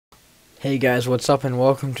Hey guys, what's up and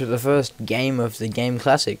welcome to the first game of the Game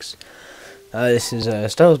Classics. This is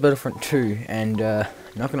Star Wars Battlefront 2 and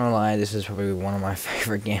not gonna lie, this is probably one of my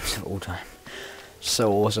favourite games of all time.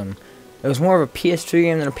 So awesome. It was more of a PS2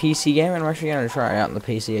 game than a PC game, and I'm actually going to try it out on the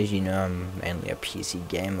PC. As you know, I'm mainly a PC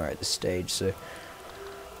gamer at this stage, so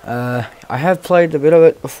I have played a bit of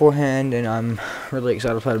it beforehand and I'm really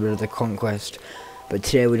excited to play a bit of the Conquest. But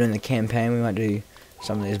today we're doing the campaign. We might do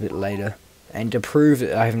some of these a bit later. And to prove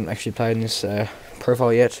that I haven't actually played in this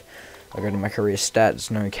profile yet, I go to my career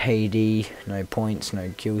stats, no KD, no points,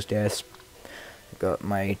 no kills, deaths. I've got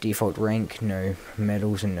my default rank, no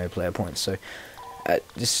medals and no player points. So at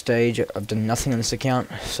this stage I've done nothing on this account,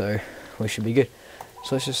 so we should be good.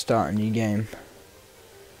 So let's just start a new game.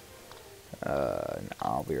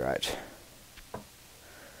 I'll be right.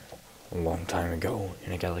 A long time ago,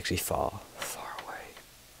 in a galaxy far, far away.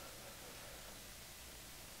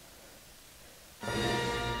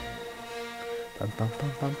 I'm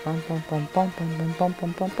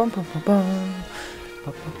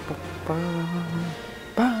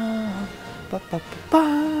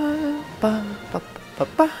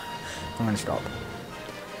gonna stop,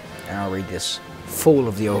 and I'll read this. Fall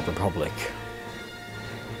of the Old Republic.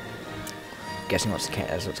 Guessing that's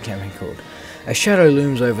what's the campaign called. A shadow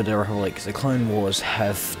looms over the Republic. The Clone Wars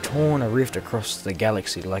have torn a rift across the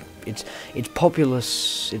galaxy. Like its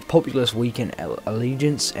populace weaken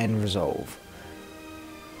allegiance and resolve.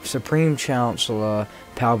 Supreme Chancellor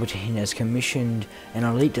Palpatine has commissioned an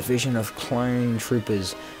elite division of clone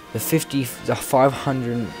troopers, the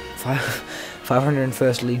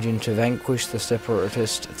 501st Legion, to vanquish the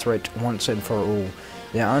separatist threat once and for all.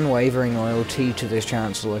 Their unwavering loyalty to this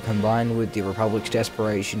Chancellor, combined with the Republic's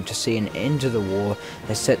desperation to see an end to the war,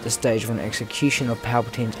 has set the stage for an execution of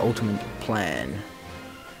Palpatine's ultimate plan.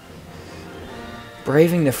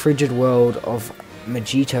 Braving the frigid world of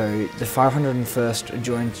Magito, the 501st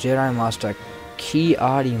joins Jedi Master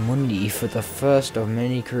Ki-Adi-Mundi for the first of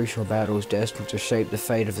many crucial battles destined to shape the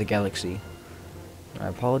fate of the galaxy. I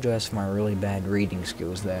apologize for my really bad reading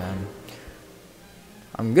skills there.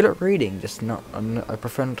 I'm good at reading, just not. I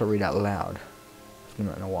prefer not to read out loud. It's been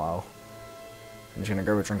in a while. I'm just gonna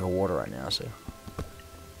grab a drink of water right now. So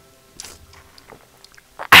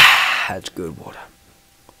that's good water.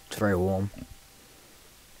 It's very warm.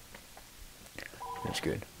 That's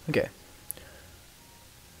good. Okay.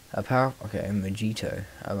 Magito.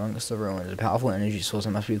 Amongst the ruins, a powerful energy source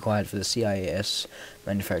that must be acquired for the CIS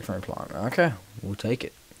manufacturing plant. Okay, we'll take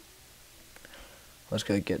it. Let's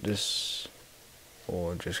go get this.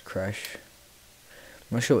 Or just crash.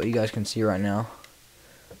 I'm not sure what you guys can see right now,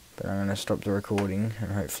 but I'm gonna stop the recording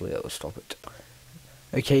and hopefully that will stop it.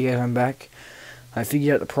 Okay guys, I'm back. I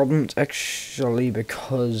figured out the problem. It's actually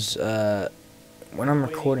because when I'm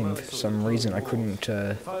recording, for some reason I couldn't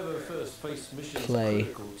play,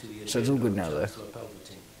 so it's all good now though.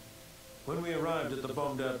 When we arrived at the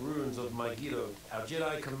bombed-out ruins of Megiddo, our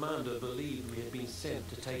Jedi commander believed we had been sent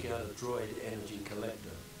to take out a droid energy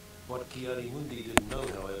collector. What Ki-Adi-Mundi didn't know,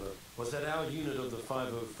 however, was that our unit of the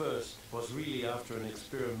 501st was really after an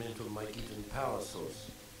experimental Megitan power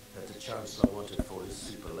source that the Chancellor wanted for his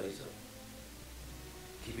super laser.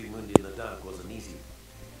 Keeping Mundi in the dark wasn't easy.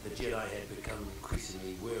 The Jedi had become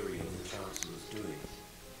increasingly wary of the Chancellor's doings,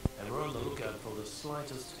 and were on the lookout for the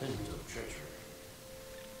slightest hint of treachery.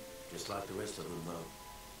 Just like the rest of them, though,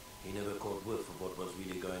 he never caught whiff of what was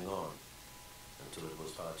really going on until it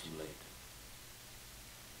was far too late.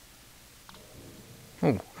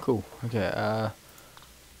 Oh, cool. Okay,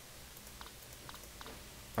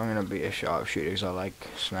 I'm gonna be a sharpshooter because I like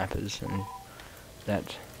snipers and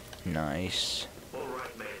that. Nice.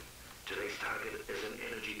 Alright, man. Today's target is an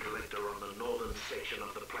energy collector on the northern section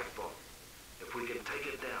of the platform. If we can take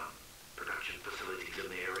it down, production facilities in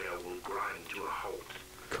the area will grind to a halt.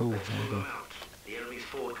 Cool. Let's move them out. The enemy's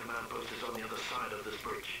forward command post is on the other side of this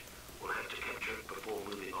bridge. We'll have to capture it before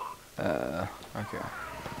moving on. Okay.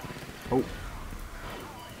 Oh.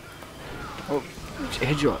 Oh,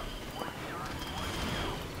 headshot.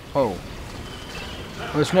 Oh.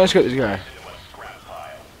 Let's no scope this guy.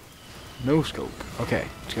 No scope. Okay,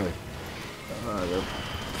 let's go.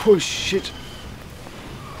 Push it.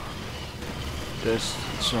 There's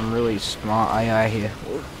some really smart AI here.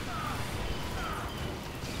 Whoa.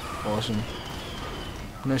 Awesome.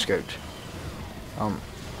 No scoped. Don't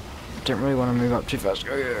really want to move up too fast.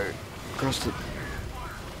 Go, go, go. Across the.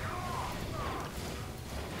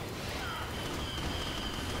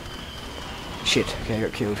 Shit, okay, I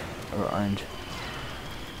got killed. I got owned.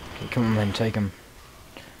 Okay, come on then, take him.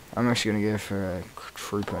 I'm actually gonna go for a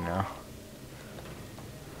trooper now.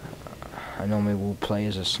 I normally will play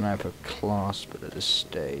as a sniper class, but at this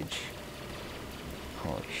stage,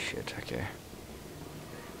 Holy shit, okay.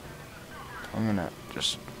 I'm gonna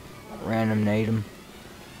just random nade him.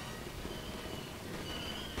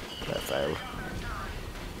 That failed.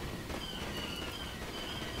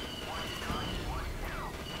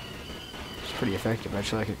 It's pretty effective,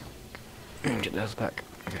 actually. I could get those back.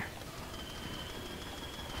 Okay.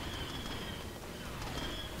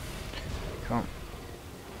 Come on.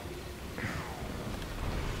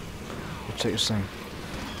 Let's take this thing.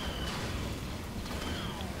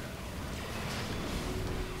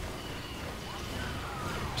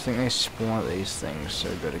 I think they spawn these things, so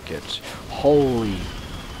better get. Holy.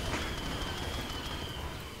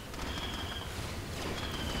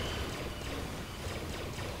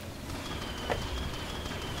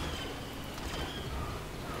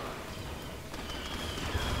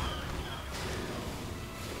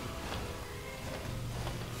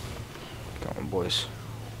 Come on, boys.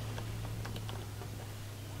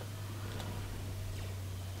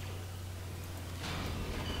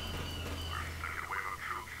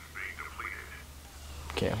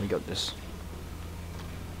 Okay, we got this.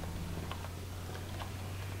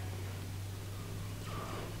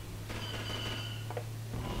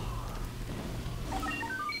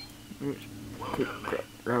 Well done, mate.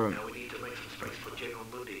 Grab him. Now we need to make some space for General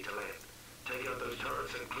Mundi to land. Take out those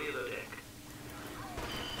turrets and clear the deck.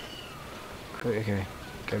 Okay,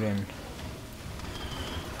 get in.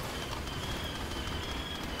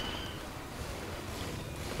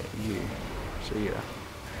 Okay, you. See ya.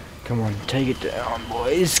 Come on, take it down,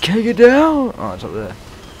 boys. Take it down. Oh, it's up there.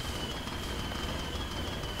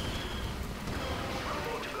 One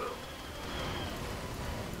more to go.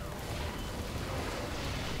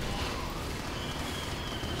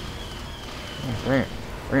 Bring it,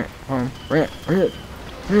 bring it, home, bring it, bring it,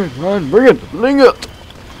 bring it, run, bring it, bring it.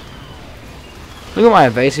 Look at my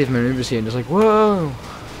evasive maneuvers here, just like, whoa.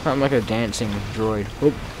 I'm like a dancing droid.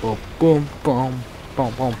 Boom, boom, boom, boom,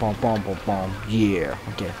 boom, boom, boom, boom, boom, boom. Yeah,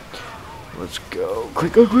 okay. Let's go.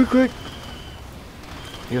 Quick, go, quick, quick.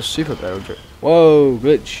 You're super battle droid. Whoa,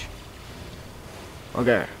 glitch.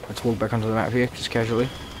 Okay, let's walk back onto the map here, just casually.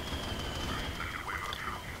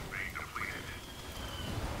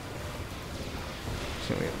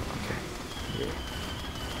 Okay, yeah.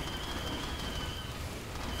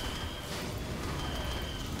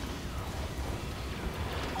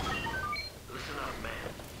 Listen up, man.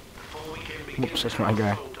 Before we can begin Whoops, that's my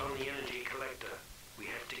guy. assault on the energy collector, we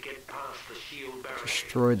have to get past the shield barricade.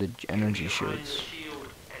 Destroy the energy Behind shields. the shield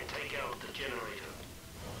and take out the generator.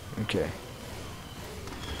 Okay.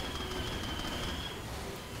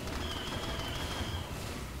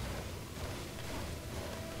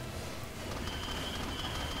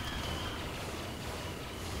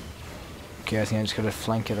 Okay, I think I just gotta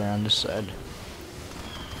flank it around this side.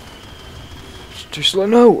 It's too slow.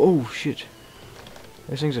 No! Oh, shit.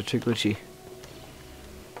 Those things are too glitchy.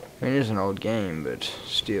 I mean, it is an old game, but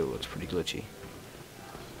still, it's pretty glitchy.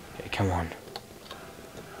 Okay, come on.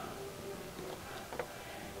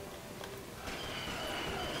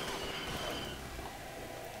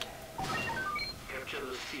 Capture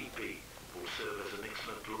the CP will serve as an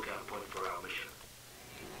excellent lookout point for our mission.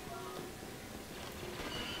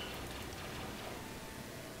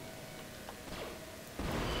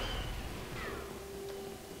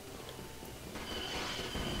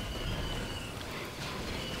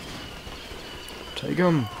 Take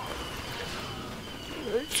him.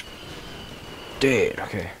 Dead.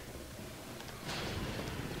 Okay.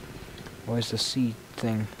 Where's the C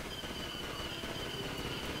thing?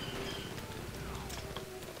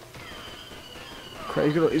 Crap,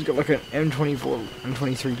 he's got like an M24,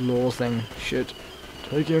 M23 law thing. Shit.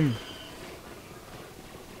 Take him.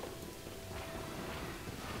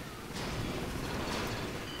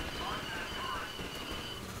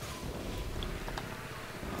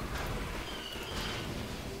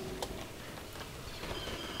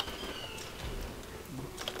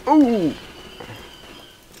 Oh!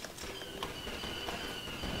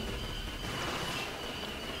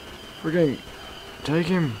 Freaking take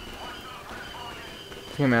him.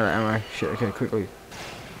 I think I'm out of ammo. Shit, okay, quickly.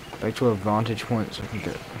 Back to a vantage point so I can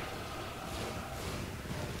get.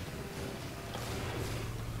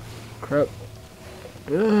 Crap.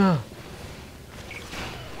 Ugh.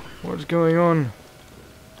 What's going on?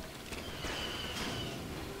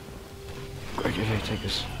 Okay, take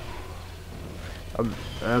this.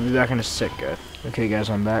 I'll be back in a sec, guys. Okay, guys,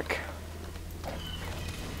 I'm back.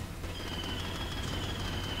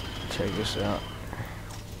 Check this out.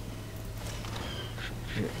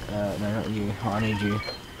 No, not you. I need you.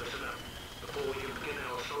 Listen up. Before we can begin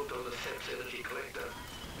our assault on the SEP's energy collector,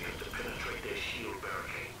 we have to penetrate their shield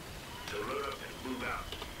barricade. So load up and move out.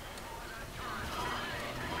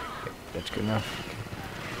 That's good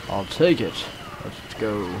enough. I'll take it. Let's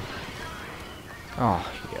go.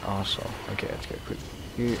 Oh, you arsehole. Okay, let's go quick.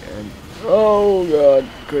 You and oh god,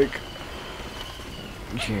 quick.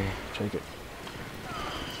 Here, take it.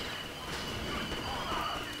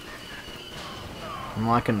 I'm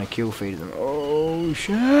liking the kill feed of them. Oh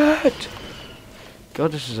shit!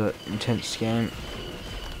 God, this is an intense game.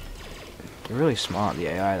 They're really smart, the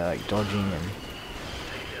AI. They're like dodging and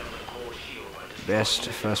best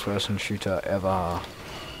first-person shooter ever.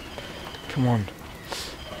 Come on.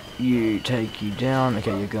 You take you down.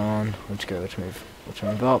 Okay, you're gone. Let's go. Let's move. Let's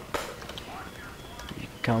move up. You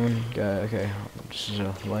coming? Go. Okay. This is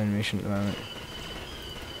a lone mission at the moment.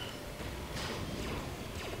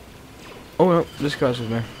 Oh no, this guy's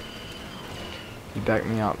with me. You back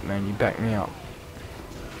me up, man. You back me up.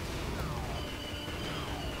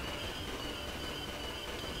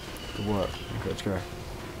 Good work. Okay, let's go.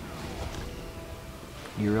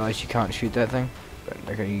 You realize you can't shoot that thing? But,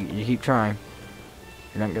 okay, you keep trying.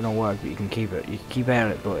 It ain't gonna work, but you can keep it. You can keep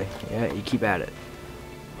at it, boy. Yeah, you keep at it.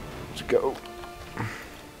 Let's go.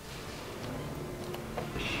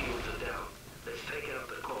 The shields are down. Let's take out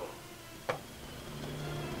the core.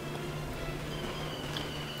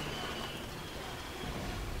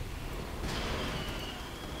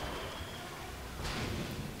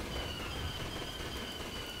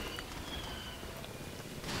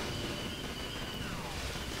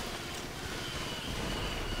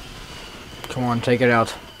 Come on, take it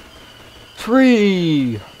out.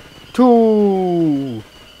 3, 2,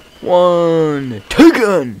 1,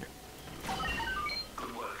 taken!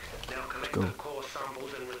 Good work. Now collect go. the core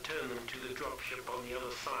samples and return them to the dropship on the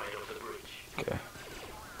other side of the bridge. Okay.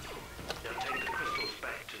 Now take the crystals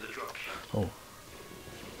back to the dropship. Oh.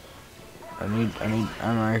 I need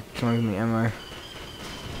ammo. Can you give me ammo?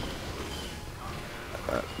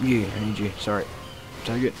 You, I need you. Sorry.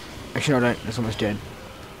 Take it. Actually, no, I don't. It's almost dead.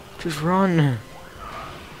 Just run.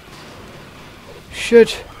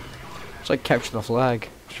 Shit. It's like capture the flag.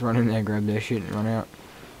 Just run in there, grab their shit, and run out.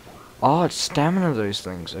 Oh, it's stamina of those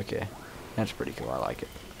things. Okay. That's pretty cool. I like it.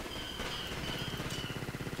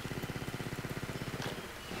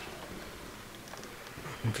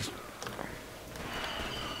 I'm just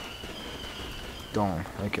gone.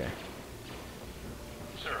 Okay.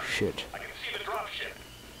 Sir, Shit. I can see the dropship.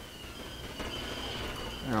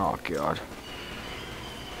 Oh god.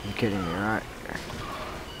 You're kidding me, right?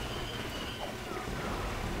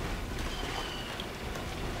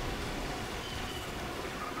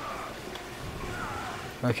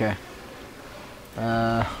 Okay.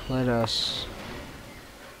 Let us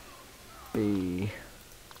be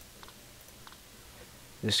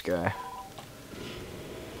this guy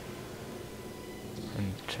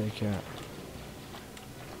and take out.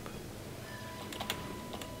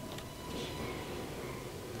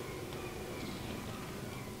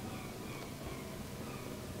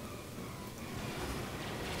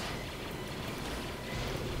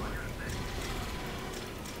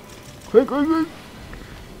 Quick, quick, quick!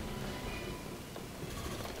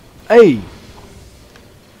 Hey!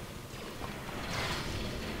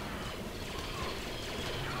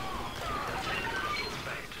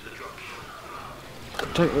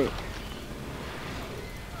 Take me.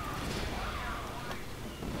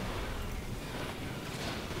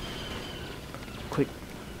 Quick.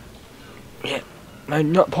 Yeah. No,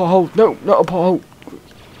 not a pothole. No, not a pothole.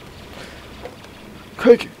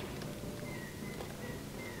 Quick.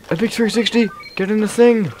 Epic 360. Get in the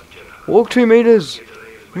thing. Walk 2 meters.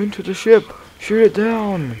 Into the ship. Shoot it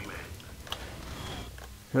down.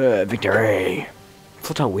 Victory.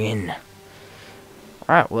 Thought I win.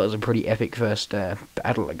 Alright, well, it was a pretty epic first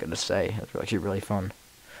battle, I gotta say. It was actually really fun.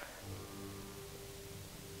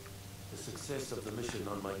 The success of the mission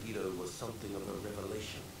on Megiddo was something of a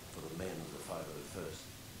revelation for the men of the 501st.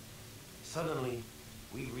 Suddenly,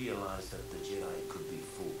 we realized that the Jedi could be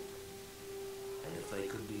fooled. And if they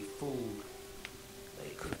could be fooled, they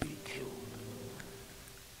could be killed.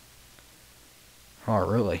 Oh,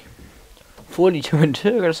 really? 42 and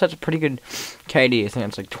 2? That's such a pretty good KD. I think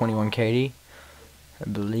it's like 21 KD. I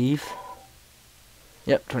believe.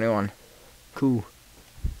 Yep, 21. Cool.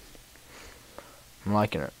 I'm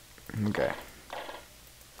liking it. Okay.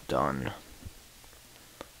 Done.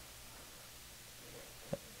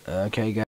 Okay, guys.